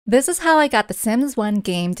This is how I got the Sims 1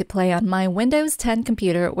 game to play on my Windows 10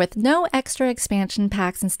 computer with no extra expansion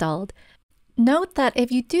packs installed. Note that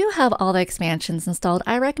if you do have all the expansions installed,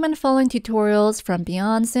 I recommend following tutorials from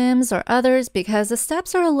Beyond Sims or others because the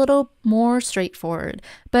steps are a little more straightforward.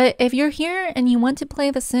 But if you're here and you want to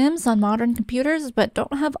play The Sims on modern computers but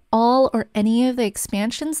don't have all or any of the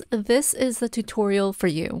expansions, this is the tutorial for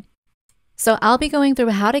you. So I'll be going through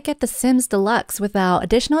how to get the Sims Deluxe without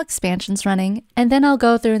additional expansions running, and then I'll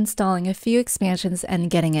go through installing a few expansions and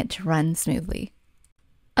getting it to run smoothly.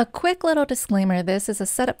 A quick little disclaimer, this is a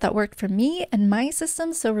setup that worked for me and my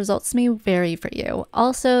system, so results may vary for you.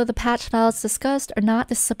 Also, the patch files discussed are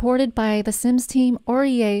not supported by the Sims team or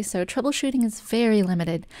EA, so troubleshooting is very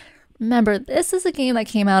limited. Remember, this is a game that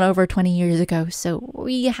came out over 20 years ago, so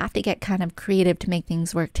we have to get kind of creative to make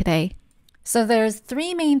things work today. So there's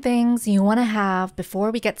three main things you want to have before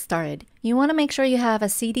we get started. You want to make sure you have a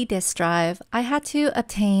CD disk drive. I had to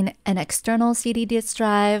obtain an external CD disk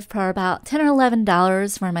drive for about $10 or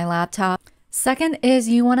 $11 for my laptop. Second is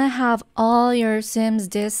you want to have all your Sims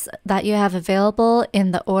disks that you have available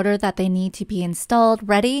in the order that they need to be installed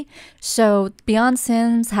ready. So Beyond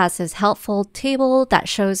Sims has this helpful table that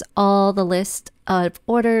shows all the list of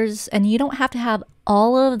orders, and you don't have to have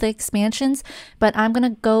all of the expansions, but I'm going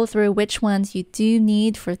to go through which ones you do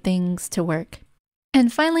need for things to work.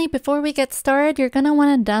 And finally, before we get started, you're going to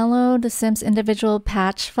want to download the Sims individual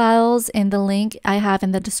patch files in the link I have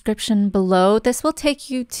in the description below. This will take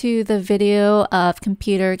you to the video of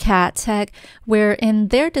Computer Cat Tech, where in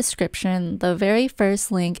their description, the very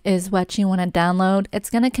first link is what you want to download. It's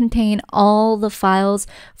going to contain all the files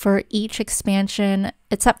for each expansion,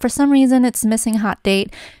 except for some reason it's missing hot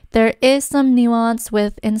date. There is some nuance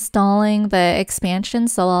with installing the expansion,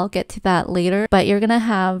 so I'll get to that later, but you're gonna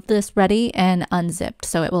have this ready and unzipped,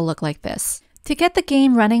 so it will look like this. To get the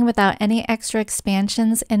game running without any extra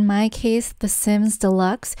expansions, in my case, the Sims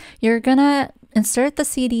Deluxe, you're gonna insert the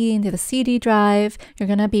CD into the CD drive, you're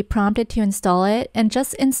gonna be prompted to install it, and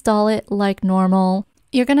just install it like normal.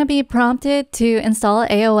 You're gonna be prompted to install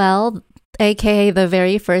AOL, aka the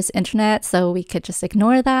very first internet, so we could just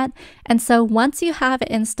ignore that. And so once you have it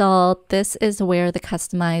installed, this is where the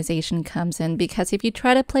customization comes in, because if you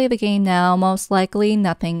try to play the game now, most likely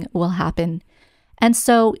nothing will happen. And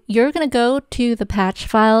so you're going to go to the patch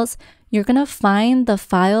files, you're going to find the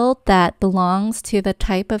file that belongs to the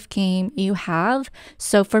type of game you have.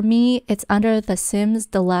 So for me, it's under the Sims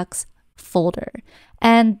Deluxe folder.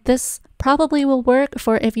 And this probably will work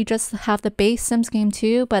for if you just have the base Sims game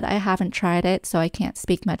too, but I haven't tried it, so I can't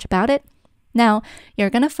speak much about it. Now,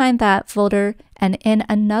 you're going to find that folder, and in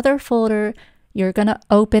another folder, you're going to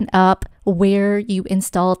open up where you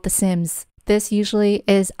installed the Sims. This usually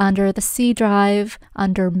is under the C drive,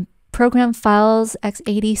 under Program Files,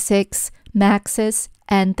 x86, Maxis,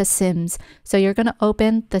 and the Sims. So you're going to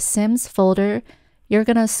open the Sims folder. You're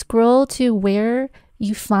going to scroll to where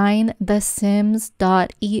you find the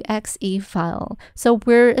Sims.exe file. So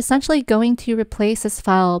we're essentially going to replace this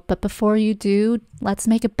file, but before you do, let's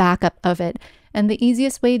make a backup of it. And the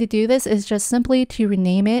easiest way to do this is just simply to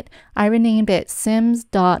rename it. I renamed it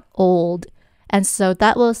Sims.old. And so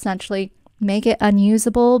that will essentially make it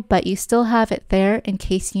unusable, but you still have it there in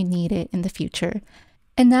case you need it in the future.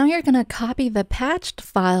 And now you're going to copy the patched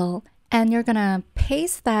file and you're gonna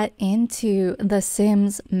paste that into the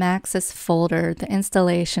Sims Maxis folder, the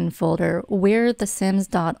installation folder, where the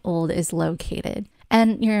Sims.old is located.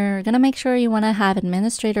 And you're gonna make sure you wanna have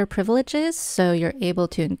administrator privileges so you're able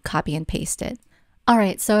to copy and paste it. All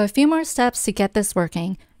right, so a few more steps to get this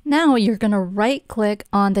working. Now you're gonna right click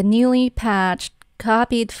on the newly patched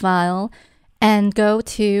copied file and go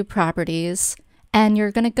to Properties. And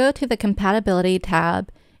you're gonna go to the Compatibility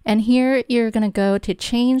tab. And here you're going to go to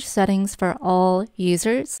change settings for all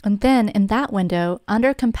users. And then in that window,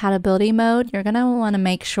 under compatibility mode, you're going to want to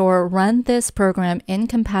make sure run this program in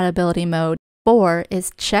compatibility mode 4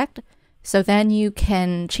 is checked. So then you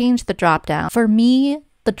can change the dropdown. For me,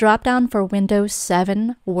 the dropdown for Windows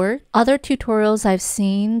 7 worked. Other tutorials I've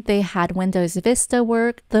seen, they had Windows Vista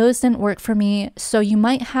work. Those didn't work for me. So you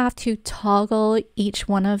might have to toggle each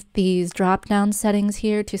one of these dropdown settings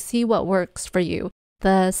here to see what works for you.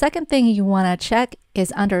 The second thing you want to check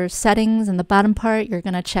is under settings in the bottom part, you're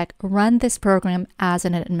going to check run this program as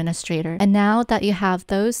an administrator. And now that you have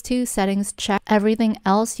those two settings checked, everything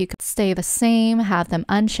else you could stay the same, have them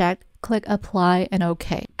unchecked. click apply and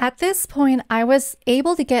OK. At this point, I was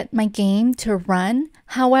able to get my game to run.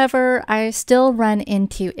 However, I still run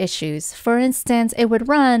into issues. For instance, it would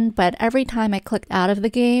run, but every time I clicked out of the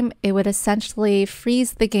game, it would essentially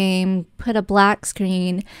freeze the game, put a black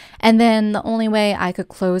screen, and then the only way I could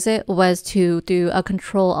close it was to do a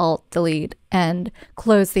Control-Alt-Delete and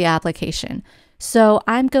close the application. So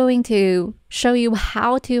I'm going to show you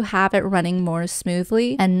how to have it running more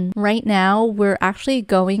smoothly. And right now we're actually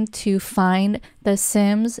going to find the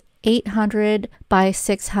Sims 800 by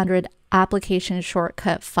 600 application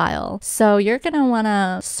shortcut file. So you're going to want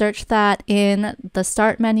to search that in the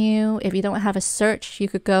start menu. If you don't have a search, you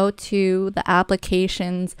could go to the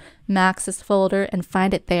applications Maxis folder and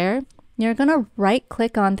find it there. You're going to right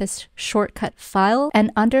click on this shortcut file,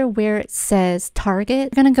 and under where it says target,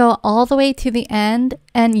 you're going to go all the way to the end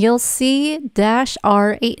and you'll see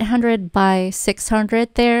 -R 800 by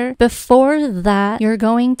 600 there. Before that, you're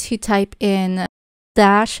going to type in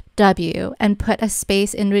 -W and put a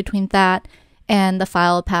space in between that and the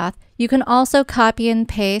file path. You can also copy and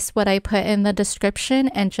paste what I put in the description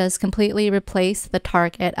and just completely replace the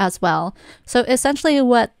target as well. So essentially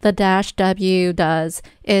what the -W does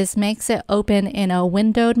is makes it open in a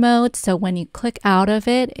windowed mode, so when you click out of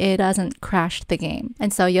it, it doesn't crash the game.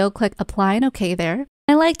 And so you'll click apply and OK there.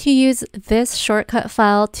 I like to use this shortcut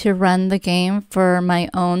file to run the game for my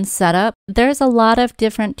own setup. There's a lot of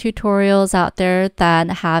different tutorials out there that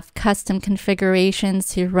have custom configurations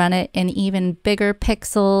to run it in even bigger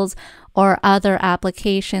pixels or other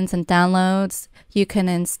applications and downloads you can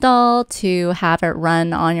install to have it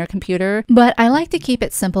run on your computer. But I like to keep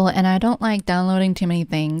it simple and I don't like downloading too many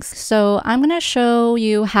things. So I'm going to show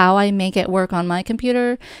you how I make it work on my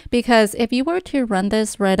computer, because if you were to run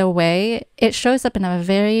this right away, it shows up in a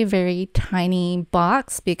very, very tiny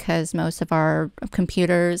box because most of our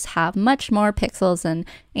computers have much more pixels than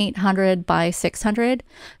 800 by 600.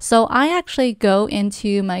 So I actually go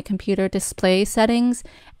into my computer display settings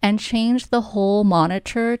and change the whole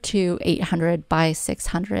monitor to 800 by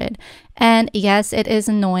 600. And yes, it is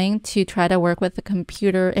annoying to try to work with the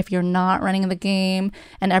computer if you're not running the game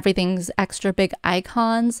and everything's extra big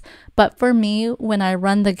icons. But for me, when I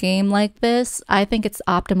run the game like this, I think it's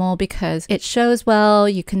optimal because it shows well,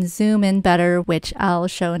 you can zoom in better, which I'll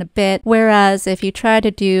show in a bit. Whereas if you try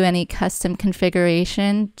to do any custom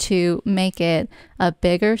configuration to make it a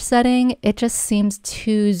bigger setting, it just seems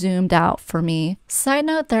too zoomed out for me. Side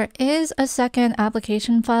note, there is a second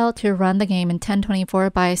application file to run the game in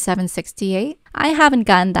 1024 by 768. I haven't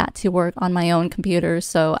gotten that to work on my own computer,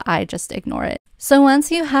 so I just ignore it. So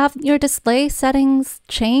once you have your display settings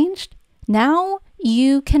changed, now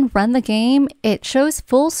you can run the game. It shows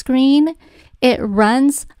full screen. It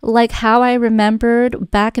runs like how I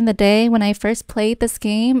remembered back in the day when I first played this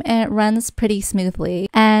game, and it runs pretty smoothly.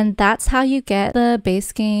 And that's how you get the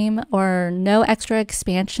base game or no extra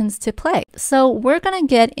expansions to play. So we're gonna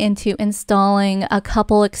get into installing a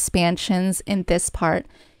couple expansions in this part.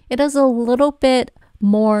 It is a little bit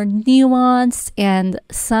more nuanced and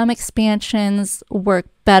some expansions work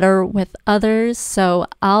better with others, so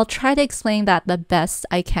I'll try to explain that the best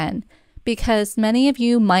I can, because many of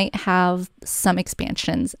you might have some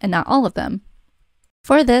expansions and not all of them.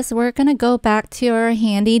 For this, we're going to go back to our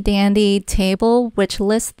handy dandy table, which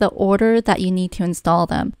lists the order that you need to install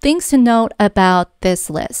them. Things to note about this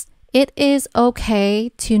list. It is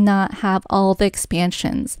okay to not have all the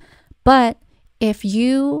expansions, but if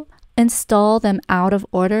you install them out of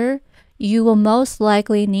order, you will most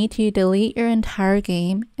likely need to delete your entire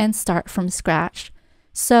game and start from scratch.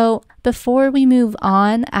 So before we move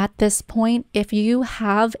on at this point, if you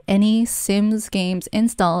have any Sims games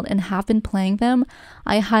installed and have been playing them,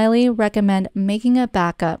 I highly recommend making a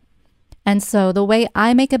backup. And so the way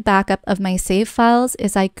I make a backup of my save files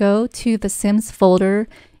is I go to the Sims folder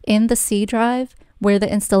in the C drive where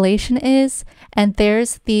the installation is, and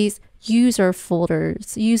there's these user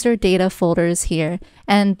folders, user data folders here,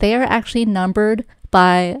 and they are actually numbered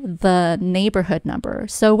by the neighborhood number.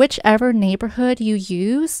 So whichever neighborhood you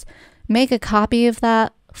use, make a copy of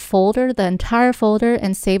that folder, the entire folder,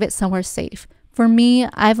 and save it somewhere safe. For me,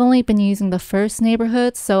 I've only been using the first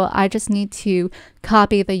neighborhood, so I just need to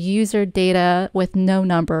copy the user data with no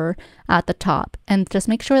number at the top. And just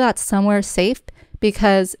make sure that's somewhere safe,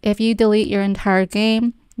 because if you delete your entire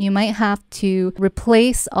game, you might have to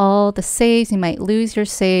replace all the saves, you might lose your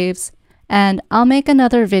saves. And I'll make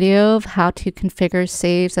another video of how to configure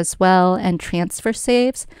saves as well and transfer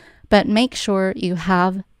saves, but make sure you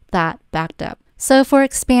have that backed up. So for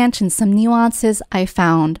expansion, some nuances I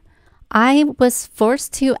found. I was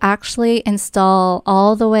forced to actually install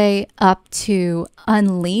all the way up to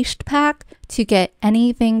Unleashed pack to get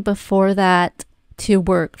anything before that to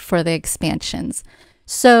work for the expansions.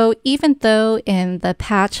 So even though in the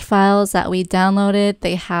patch files that we downloaded,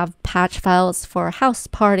 they have patch files for House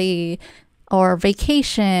Party or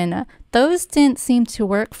Vacation, those didn't seem to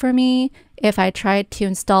work for me if I tried to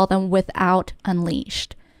install them without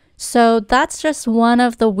Unleashed. So that's just one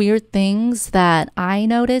of the weird things that I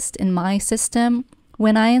noticed in my system.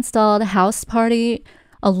 When I installed House Party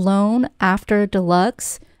alone after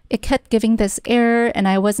Deluxe, it kept giving this error and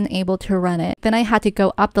I wasn't able to run it. Then I had to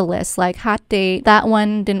go up the list, like Hot Date, that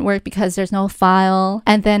one didn't work because there's no file.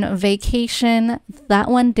 And then Vacation, that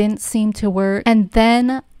one didn't seem to work. And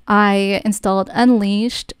then I installed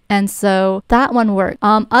Unleashed, and so that one worked.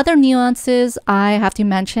 Other nuances I have to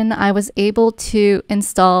mention, I was able to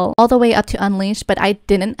install all the way up to Unleashed, but I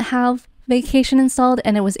didn't have Vacation installed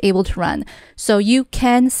and it was able to run. So you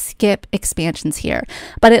can skip expansions here,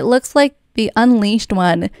 but it looks like the Unleashed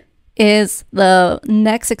one is the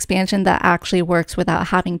next expansion that actually works without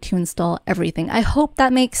having to install everything. I hope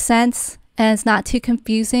that makes sense and it's not too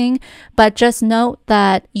confusing, but just note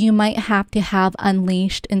that you might have to have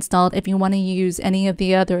Unleashed installed if you want to use any of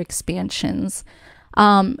the other expansions.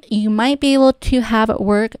 You might be able to have it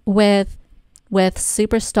work with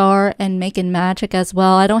Superstar and Making Magic as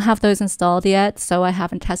well. I don't have those installed yet, so I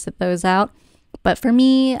haven't tested those out. But for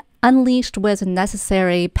me, Unleashed was a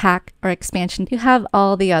necessary pack or expansion to have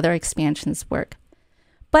all the other expansions work.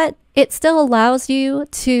 But it still allows you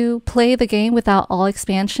to play the game without all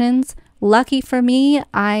expansions. Lucky for me,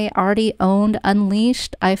 I already owned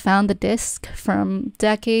Unleashed. I found the disc from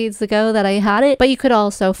decades ago that I had it, but you could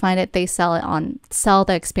also find it. They sell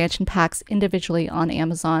the expansion packs individually on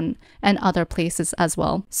Amazon and other places as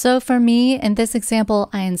well. So for me, in this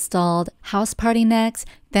example, I installed House Party next,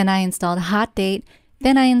 then I installed Hot Date,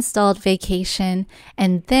 then I installed Vacation,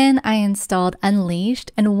 and then I installed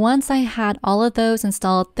Unleashed. And once I had all of those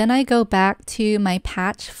installed, then I go back to my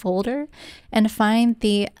patch folder and find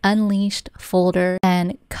the Unleashed folder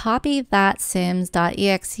and copy that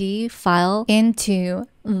Sims.exe file into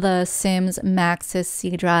the Sims Maxis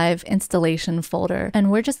C drive installation folder. And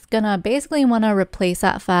we're just gonna basically want to replace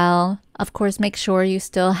that file. Of course, make sure you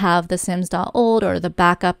still have the Sims.old or the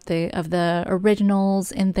backup of the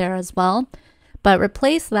originals in there as well. But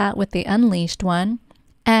replace that with the Unleashed one,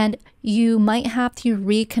 and you might have to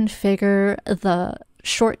reconfigure the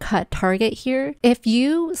shortcut target here. If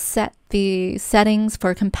you set the settings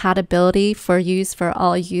for compatibility for use for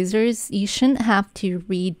all users, you shouldn't have to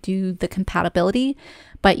redo the compatibility,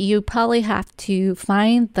 but you probably have to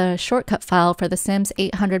find the shortcut file for the Sims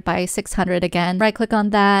 800 by 600 again. Right click on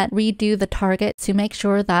that, redo the target to make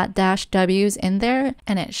sure that -W is in there,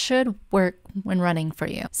 and it should work when running for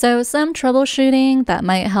you. So some troubleshooting that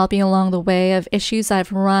might help you along the way of issues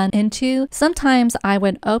I've run into. Sometimes I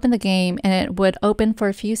would open the game and it would open for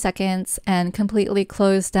a few seconds and completely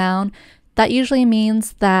close down. That usually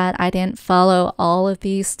means that I didn't follow all of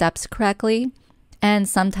these steps correctly. And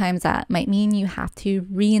sometimes that might mean you have to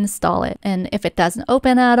reinstall it. And if it doesn't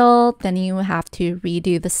open at all, then you have to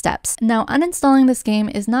redo the steps. Now, uninstalling this game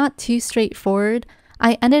is not too straightforward.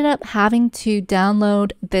 I ended up having to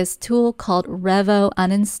download this tool called Revo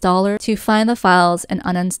Uninstaller to find the files and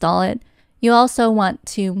uninstall it. You also want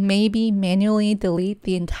to maybe manually delete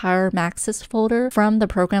the entire Maxis folder from the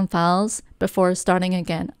program files before starting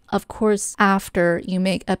again. Of course, after you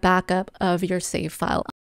make a backup of your save file.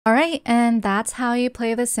 Alright, and that's how you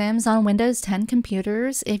play The Sims on Windows 10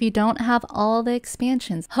 computers if you don't have all the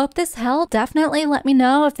expansions. Hope this helped. Definitely let me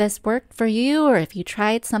know if this worked for you or if you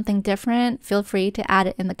tried something different. Feel free to add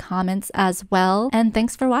it in the comments as well. And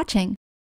thanks for watching.